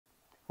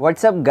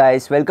What's up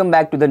guys, welcome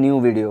back to the new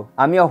video.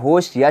 I'm your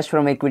host Yash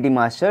from Equity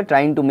Master,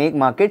 trying to make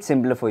markets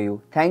simpler for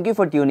you. Thank you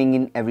for tuning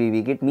in every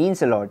week, it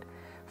means a lot.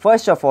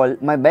 First of all,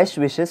 my best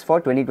wishes for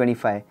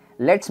 2025.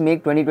 Let's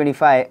make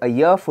 2025 a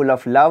year full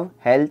of love,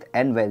 health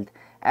and wealth.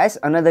 As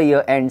another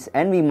year ends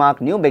and we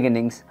mark new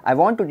beginnings, I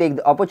want to take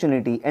the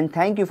opportunity and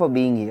thank you for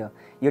being here.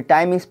 Your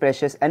time is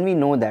precious and we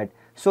know that.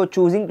 So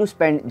choosing to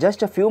spend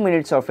just a few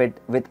minutes of it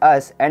with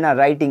us and our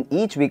writing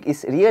each week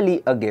is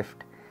really a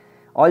gift.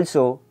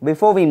 Also,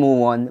 before we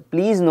move on,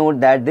 please note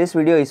that this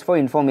video is for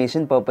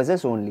information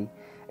purposes only.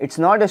 It's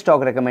not a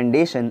stock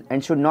recommendation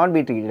and should not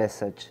be treated as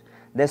such.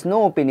 There's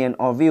no opinion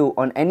or view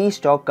on any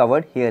stock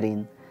covered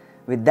herein.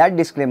 With that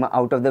disclaimer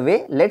out of the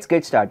way, let's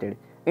get started.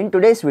 In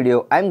today's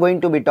video, I'm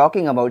going to be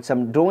talking about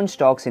some drone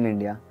stocks in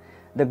India.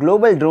 The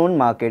global drone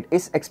market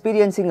is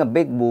experiencing a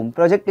big boom,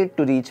 projected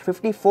to reach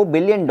 $54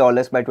 billion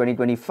by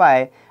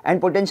 2025 and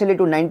potentially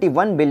to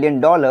 $91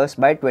 billion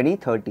by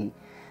 2030.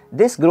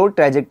 This growth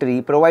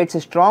trajectory provides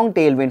a strong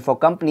tailwind for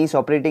companies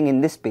operating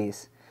in this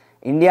space.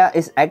 India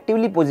is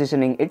actively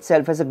positioning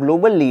itself as a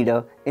global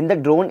leader in the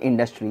drone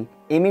industry,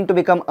 aiming to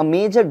become a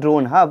major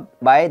drone hub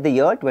by the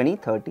year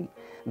 2030.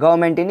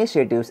 Government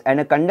initiatives and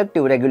a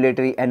conducive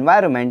regulatory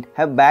environment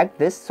have backed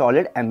this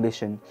solid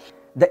ambition.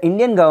 The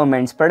Indian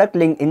government's Product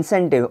Linked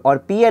Incentive or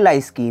PLI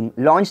scheme,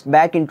 launched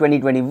back in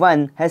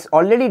 2021, has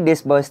already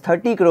disbursed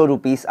 30 crore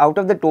rupees out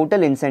of the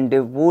total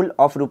incentive pool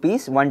of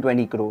rupees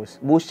 120 crores,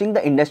 boosting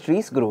the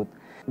industry's growth.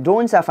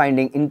 Drones are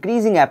finding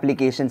increasing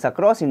applications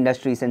across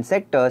industries and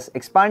sectors,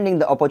 expanding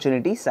the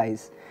opportunity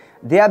size.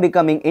 They are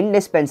becoming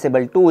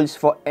indispensable tools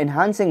for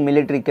enhancing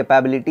military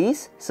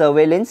capabilities,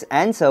 surveillance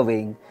and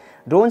surveying.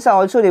 Drones are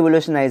also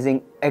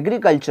revolutionizing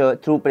agriculture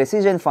through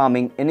precision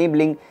farming,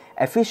 enabling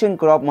efficient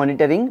crop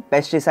monitoring,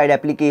 pesticide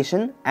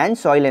application and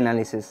soil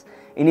analysis.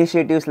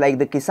 Initiatives like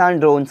the Kisan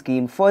Drone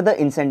scheme further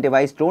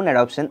incentivize drone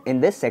adoption in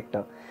this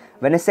sector.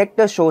 When a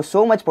sector shows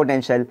so much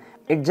potential,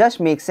 it just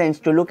makes sense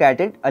to look at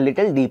it a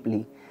little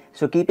deeply.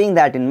 So keeping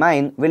that in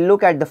mind, we'll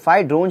look at the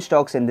 5 drone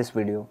stocks in this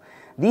video.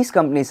 These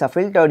companies are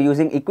filtered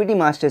using Equity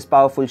Master's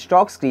powerful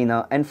stock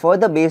screener and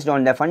further based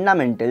on their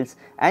fundamentals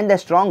and their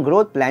strong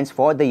growth plans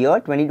for the year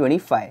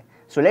 2025.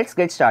 So let's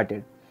get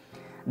started.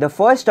 The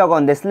first stock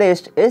on this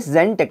list is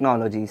Zen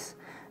Technologies.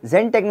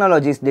 Zen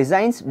Technologies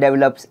designs,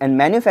 develops and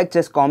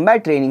manufactures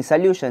combat training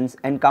solutions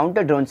and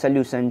counter-drone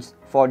solutions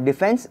for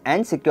defense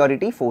and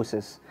security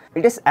forces.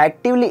 It is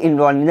actively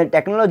involved in the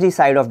technology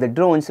side of the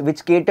drones,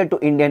 which cater to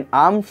Indian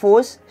Armed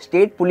Force,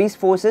 State Police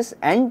Forces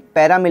and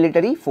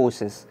paramilitary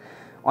forces.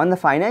 On the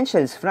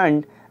financials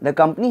front, the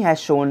company has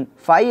shown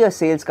 5-year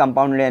sales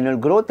compounded annual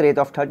growth rate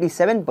of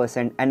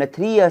 37% and a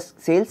 3-year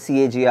sales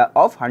CAGR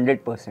of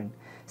 100%.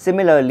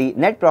 Similarly,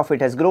 net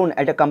profit has grown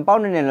at a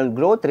compounded annual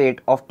growth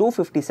rate of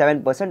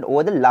 257%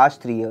 over the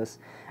last 3 years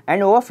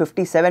and over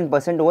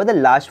 57% over the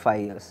last 5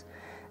 years.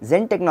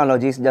 Zen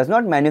Technologies does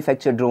not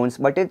manufacture drones,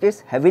 but it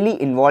is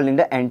heavily involved in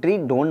the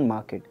anti-drone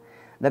market.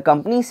 The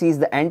company sees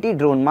the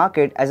anti-drone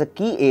market as a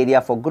key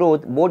area for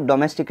growth both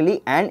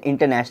domestically and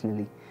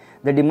internationally.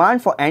 The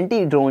demand for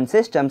anti-drone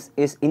systems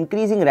is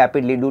increasing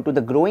rapidly due to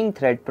the growing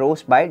threat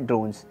posed by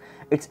drones.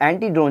 Its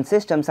anti-drone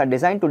systems are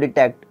designed to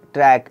detect,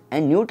 track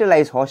and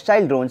neutralize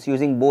hostile drones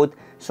using both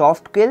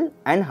soft kill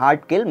and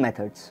hard kill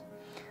methods.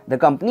 The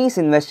company is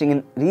investing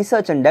in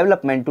research and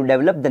development to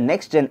develop the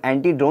next-gen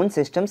anti-drone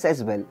systems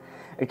as well.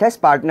 It has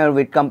partnered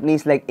with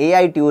companies like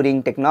AI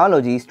Turing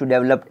Technologies to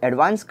develop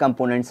advanced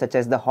components such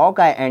as the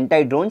Hawkeye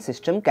anti-drone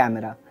system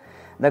camera.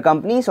 The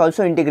company is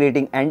also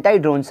integrating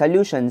anti-drone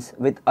solutions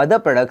with other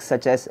products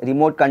such as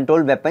remote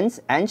control weapons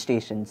and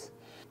stations.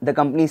 The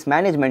company's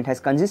management has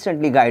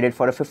consistently guided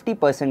for a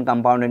 50%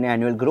 compounded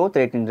annual growth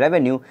rate in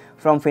revenue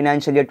from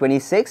financial year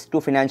 26 to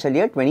financial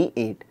year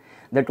 28.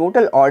 The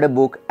total order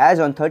book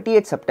as on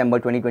 30th September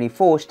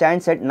 2024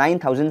 stands at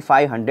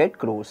 9,500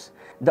 crores.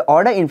 The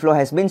order inflow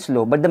has been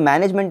slow, but the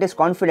management is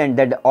confident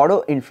that the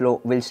order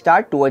inflow will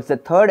start towards the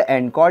third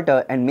end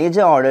quarter and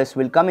major orders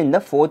will come in the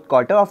fourth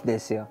quarter of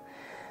this year.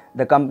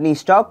 The company's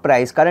stock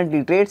price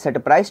currently trades at a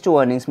price to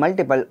earnings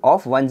multiple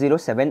of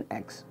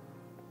 107x.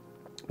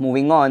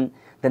 Moving on,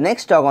 the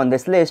next stock on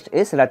this list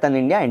is Ratan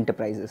India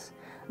Enterprises.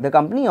 The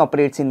company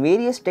operates in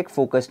various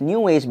tech-focused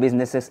new age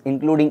businesses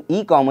including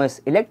e-commerce,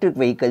 electric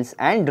vehicles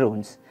and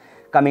drones.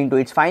 Coming to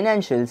its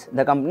financials,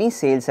 the company's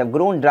sales have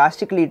grown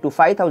drastically to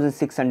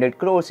 5,600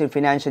 crores in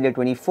financial year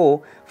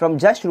 24 from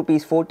just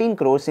rupees 14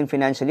 crores in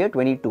financial year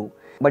 22.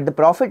 But the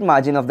profit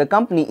margin of the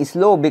company is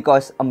low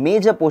because a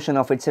major portion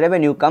of its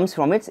revenue comes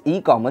from its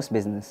e-commerce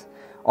business.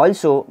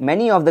 Also,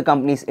 many of the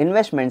company's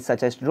investments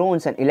such as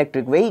drones and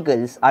electric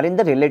vehicles are in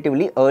the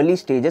relatively early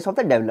stages of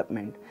the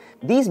development.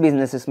 These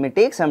businesses may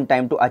take some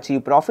time to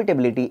achieve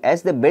profitability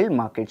as they build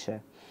market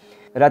share.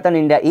 Ratan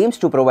India aims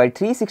to provide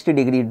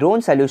 360-degree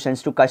drone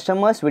solutions to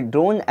customers with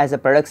drone as a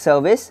product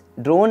service,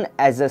 drone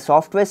as a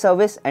software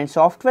service and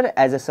software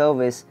as a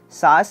service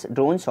SaaS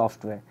drone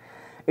software.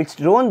 Its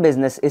drone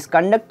business is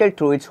conducted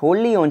through its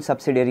wholly owned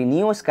subsidiary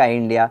Neo Sky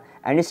India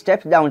and its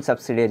stepped down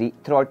subsidiary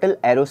Throttle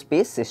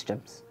Aerospace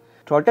Systems.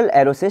 Throttle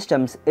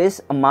Aerosystems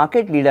is a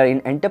market leader in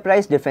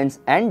enterprise defense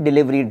and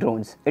delivery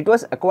drones. It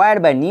was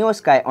acquired by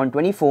NeoSky on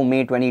 24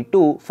 May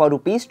 22 for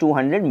Rs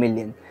 200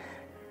 million.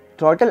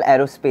 Throttle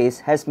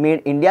Aerospace has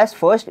made India's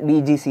first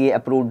DGCA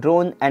approved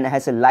drone and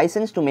has a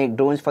license to make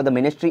drones for the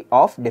Ministry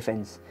of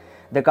Defense.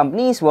 The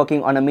company is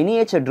working on a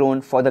miniature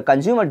drone for the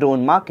consumer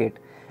drone market.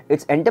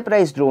 Its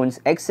enterprise drones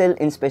excel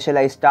in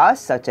specialized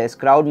tasks such as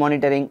crowd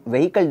monitoring,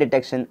 vehicle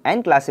detection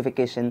and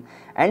classification,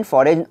 and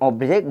foreign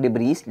object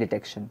debris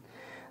detection.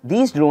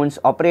 These drones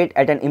operate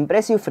at an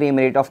impressive frame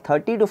rate of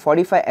 30 to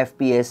 45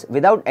 FPS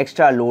without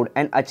extra load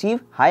and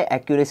achieve high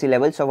accuracy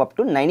levels of up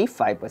to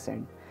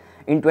 95%.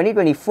 In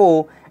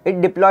 2024,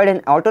 it deployed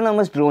an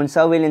autonomous drone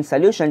surveillance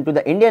solution to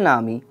the Indian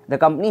Army. The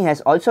company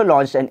has also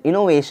launched an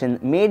innovation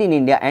made in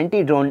India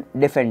anti-drone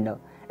defender.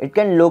 It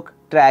can look,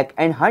 track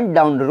and hunt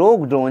down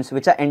rogue drones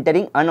which are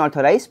entering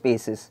unauthorized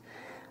spaces.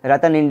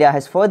 Ratan India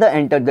has further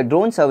entered the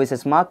drone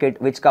services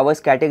market, which covers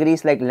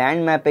categories like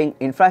land mapping,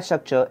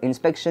 infrastructure,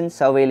 inspection,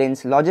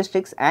 surveillance,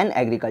 logistics and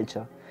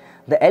agriculture.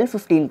 The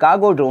L-15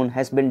 cargo drone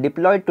has been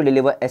deployed to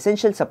deliver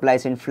essential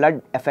supplies in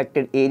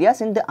flood-affected areas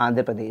in the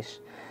Andhra Pradesh.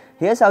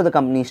 Here's how the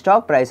company's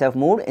stock price have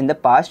moved in the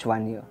past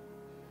 1 year.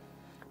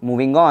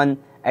 Moving on,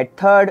 at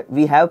third,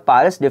 we have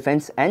Paras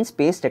Defense and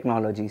Space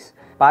Technologies.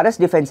 Paras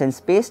Defense and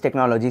Space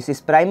Technologies is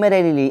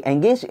primarily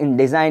engaged in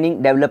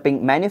designing,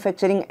 developing,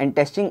 manufacturing and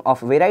testing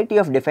of a variety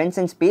of defense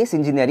and space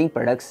engineering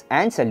products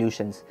and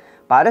solutions.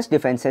 Paras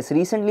Defense has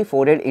recently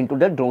forayed into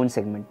the drone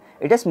segment.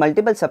 It has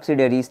multiple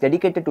subsidiaries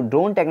dedicated to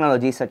drone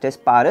technology such as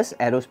Paras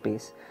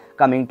Aerospace.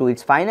 Coming to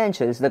its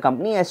financials, the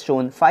company has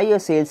shown 5-year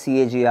sales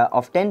CAGR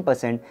of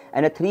 10%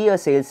 and a 3-year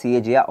sales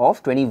CAGR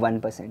of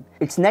 21%.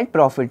 Its net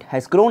profit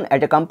has grown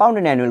at a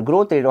compounded annual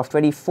growth rate of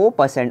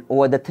 24%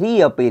 over the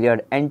 3-year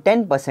period and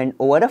 10%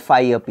 over a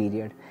 5-year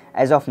period.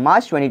 As of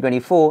March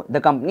 2024,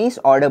 the company's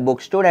order book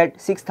stood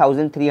at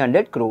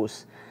 6,300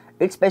 crores.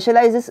 It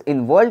specializes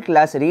in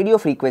world-class radio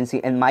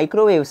frequency and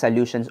microwave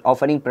solutions,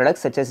 offering products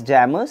such as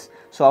jammers,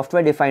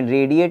 software-defined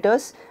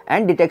radiators,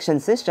 and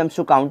detection systems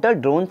to counter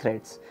drone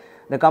threats.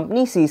 The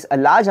company sees a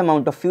large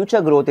amount of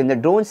future growth in the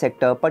drone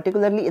sector,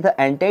 particularly the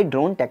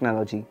anti-drone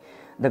technology.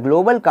 The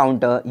global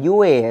counter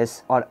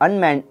UAS or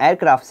unmanned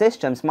aircraft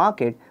systems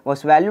market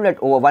was valued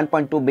at over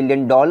 $1.2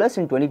 billion in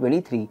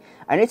 2023,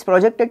 and it's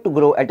projected to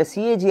grow at a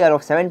CAGR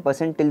of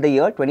 7% till the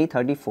year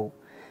 2034.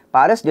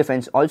 Paras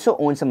Defense also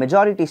owns a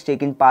majority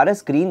stake in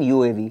Paras Green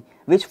UAV,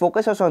 which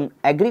focuses on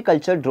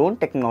agriculture drone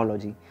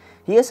technology.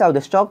 Here's how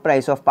the stock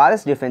price of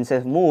Paras Defense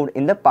has moved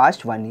in the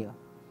past 1 year.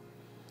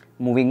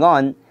 Moving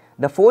on,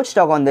 the fourth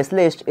stock on this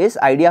list is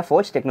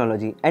IdeaForge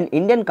Technology, an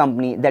Indian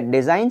company that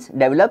designs,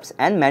 develops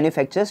and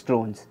manufactures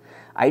drones.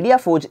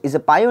 IdeaForge is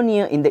a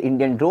pioneer in the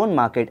Indian drone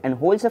market and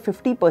holds a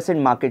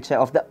 50% market share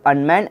of the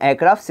unmanned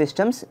aircraft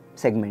systems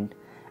segment.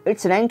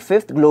 It's ranked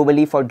 5th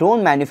globally for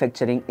drone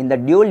manufacturing in the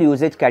dual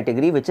usage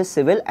category, which is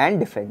civil and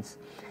defense.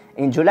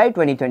 In July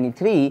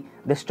 2023,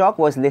 the stock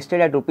was listed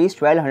at Rs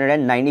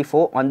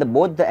 1294 on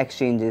both the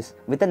exchanges,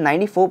 with a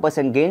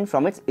 94% gain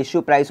from its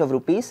issue price of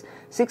Rs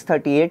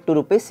 638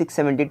 to Rs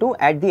 672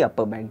 at the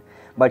upper band.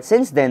 But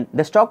since then,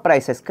 the stock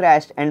price has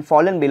crashed and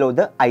fallen below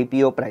the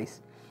IPO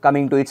price.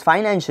 Coming to its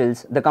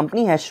financials, the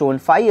company has shown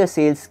 5-year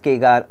sales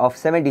CAGR of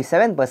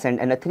 77%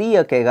 and a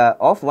 3-year CAGR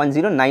of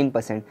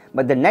 109%,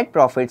 but the net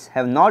profits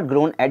have not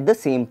grown at the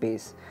same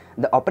pace.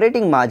 The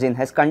operating margin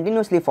has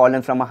continuously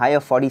fallen from a high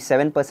of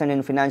 47%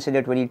 in financial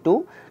year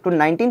 22 to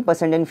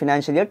 19% in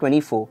financial year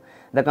 24.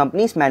 The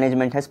company's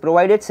management has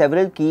provided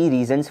several key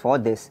reasons for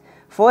this.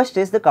 First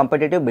is the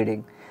competitive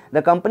bidding.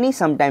 The company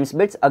sometimes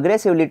bids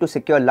aggressively to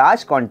secure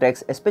large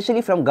contracts,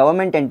 especially from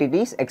government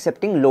entities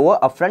accepting lower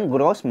upfront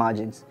gross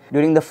margins.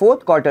 During the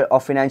fourth quarter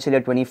of financial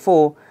year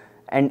 24,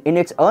 and in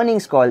its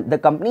earnings call, the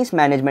company's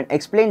management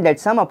explained that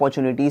some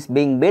opportunities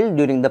being billed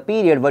during the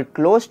period were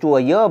close to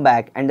a year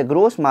back and the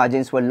gross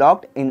margins were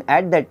locked in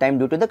at that time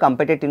due to the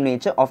competitive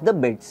nature of the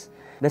bids.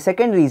 The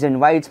second reason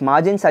why its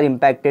margins are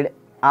impacted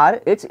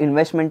are its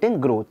investment in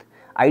growth.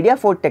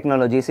 IdeaForge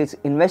Technologies is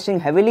investing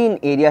heavily in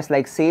areas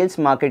like sales,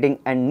 marketing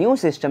and new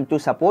systems to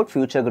support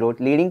future growth,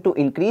 leading to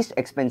increased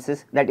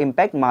expenses that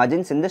impact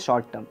margins in the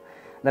short term.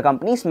 The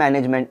company's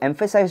management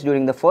emphasized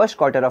during the first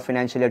quarter of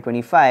financial year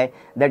 25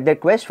 that their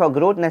quest for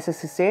growth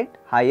necessitates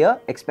higher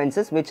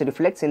expenses, which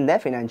reflects in their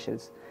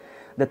financials.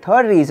 The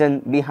third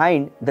reason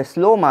behind the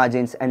slow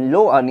margins and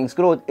low earnings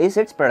growth is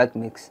its product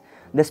mix.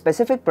 The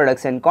specific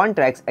products and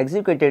contracts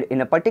executed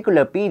in a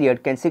particular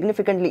period can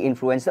significantly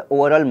influence the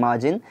overall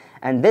margin,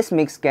 and this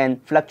mix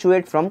can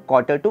fluctuate from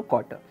quarter to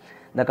quarter.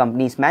 The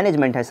company's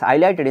management has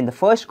highlighted in the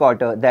first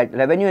quarter that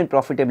revenue and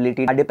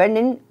profitability are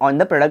dependent on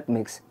the product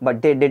mix,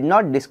 but they did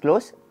not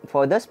disclose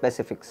further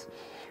specifics.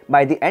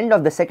 By the end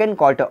of the second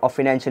quarter of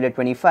financial year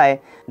 25,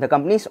 the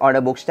company's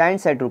order book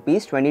stands at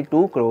Rs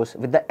 22 crores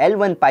with the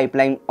L1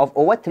 pipeline of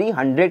over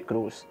 300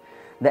 crores.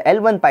 The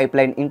L1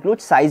 pipeline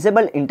includes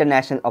sizable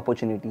international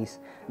opportunities.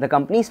 The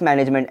company's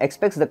management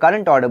expects the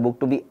current order book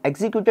to be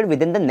executed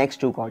within the next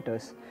 2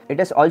 quarters. It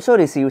has also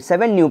received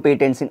 7 new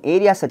patents in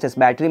areas such as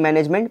battery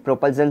management,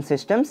 propulsion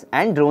systems,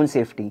 and drone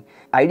safety.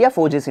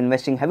 IdeaForge is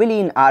investing heavily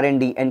in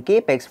R&D and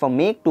capex for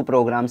Make-II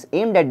programs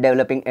aimed at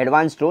developing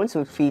advanced drones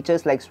with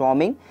features like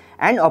swarming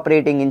and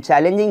operating in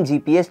challenging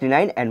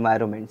GPS-denied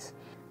environments.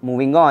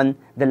 Moving on,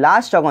 the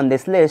last stock on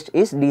this list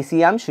is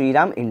DCM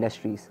Shriram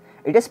Industries.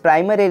 It is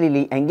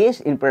primarily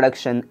engaged in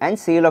production and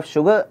sale of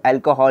sugar,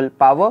 alcohol,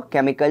 power,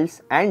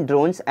 chemicals, and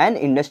drones and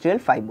industrial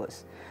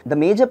fibers. The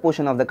major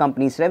portion of the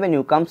company's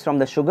revenue comes from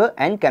the sugar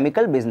and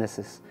chemical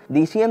businesses.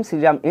 DCM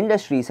Shriram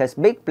Industries has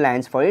big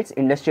plans for its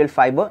industrial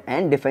fiber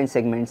and defense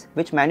segments,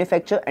 which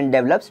manufacture and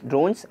develops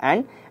drones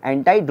and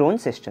anti-drone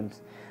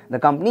systems. The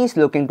company is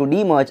looking to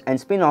demerge and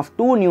spin off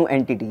 2 new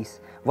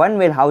entities. One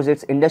will house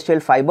its industrial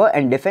fiber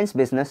and defense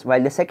business,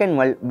 while the second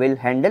one will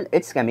handle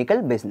its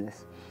chemical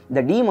business.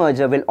 The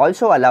demerger will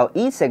also allow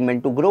each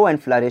segment to grow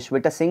and flourish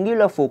with a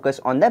singular focus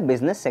on their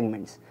business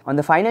segments. On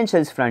the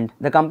financials front,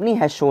 the company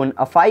has shown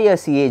a 5-year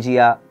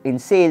CAGR in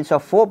sales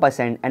of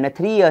 4% and a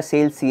 3-year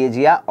sales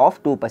CAGR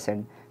of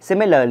 2%.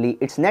 Similarly,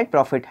 its net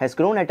profit has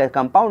grown at a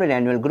compounded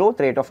annual growth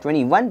rate of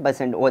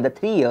 21% over the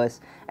 3 years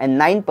and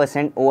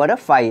 9% over a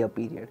 5-year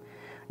period.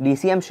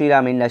 DCM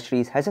Shriram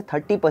Industries has a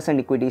 30%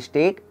 equity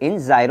stake in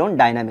Zyron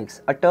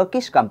Dynamics, a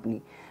Turkish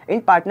company.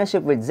 In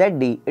partnership with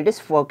ZD, it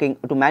is working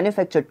to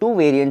manufacture 2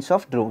 variants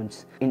of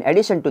drones. In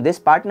addition to this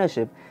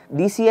partnership,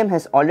 DCM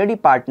has already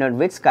partnered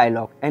with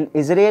Skylock, an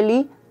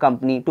Israeli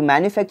company, to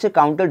manufacture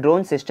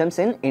counter-drone systems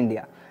in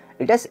India.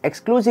 It has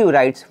exclusive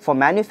rights for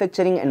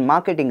manufacturing and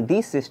marketing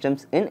these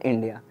systems in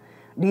India.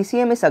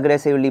 DCM is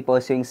aggressively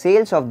pursuing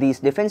sales of these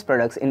defense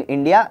products in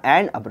India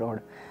and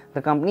abroad.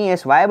 The company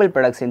has viable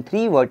products in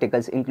 3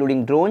 verticals,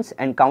 including drones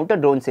and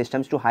counter-drone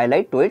systems, to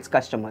highlight to its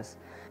customers.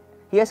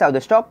 Here's how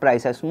the stock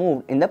price has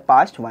moved in the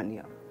past 1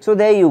 year. So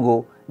there you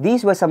go.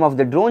 These were some of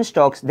the drone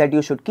stocks that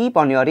you should keep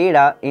on your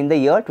radar in the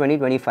year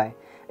 2025.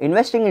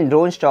 Investing in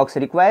drone stocks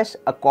requires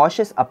a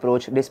cautious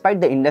approach despite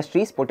the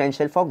industry's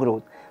potential for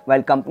growth.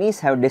 While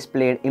companies have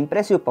displayed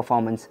impressive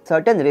performance,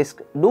 certain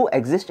risks do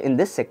exist in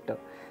this sector.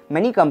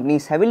 Many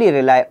companies heavily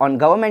rely on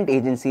government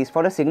agencies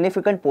for a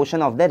significant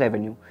portion of their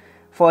revenue.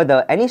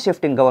 Further, any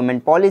shift in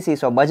government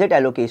policies or budget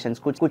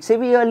allocations could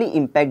severely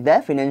impact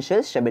their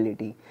financial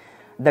stability.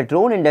 The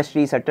drone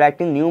industry is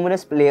attracting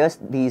numerous players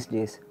these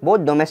days,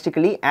 both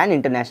domestically and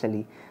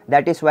internationally.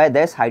 That is why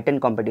there is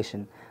heightened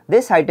competition.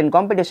 This heightened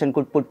competition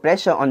could put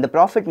pressure on the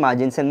profit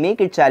margins and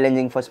make it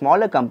challenging for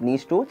smaller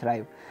companies to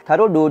thrive.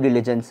 Thorough due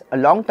diligence, a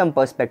long-term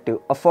perspective,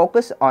 a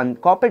focus on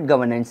corporate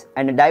governance,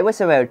 and a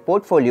diversified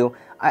portfolio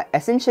are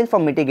essential for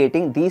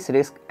mitigating these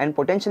risks and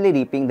potentially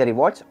reaping the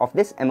rewards of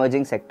this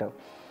emerging sector.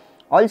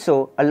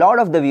 Also, a lot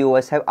of the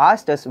viewers have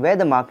asked us where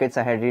the markets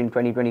are headed in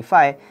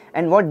 2025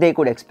 and what they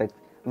could expect.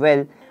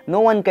 Well, no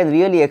one can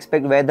really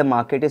expect where the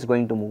market is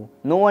going to move.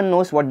 No one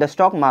knows what the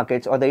stock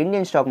markets or the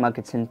Indian stock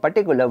markets in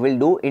particular will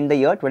do in the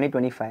year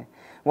 2025.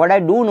 What I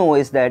do know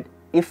is that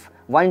if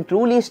one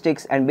truly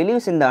sticks and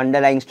believes in the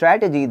underlying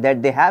strategy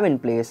that they have in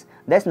place,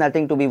 there's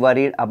nothing to be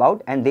worried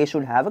about and they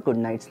should have a good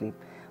night's sleep.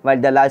 While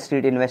the large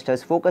street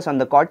investors focus on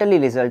the quarterly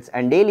results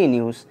and daily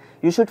news,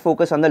 you should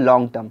focus on the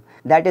long term.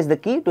 That is the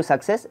key to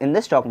success in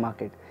the stock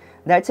market.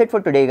 That's it for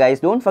today, guys.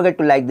 Don't forget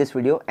to like this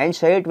video and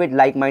share it with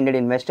like-minded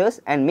investors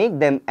and make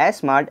them as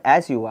smart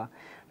as you are.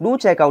 Do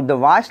check out the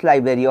vast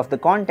library of the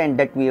content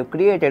that we have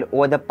created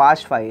over the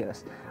past 5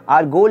 years.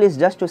 Our goal is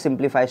just to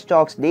simplify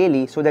stocks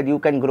daily so that you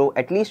can grow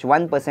at least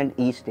 1%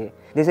 each day.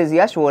 This is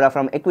Yash Vora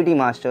from Equity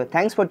Master.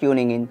 Thanks for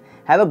tuning in.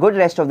 Have a good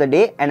rest of the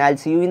day and I'll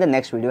see you in the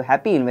next video.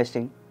 Happy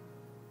investing.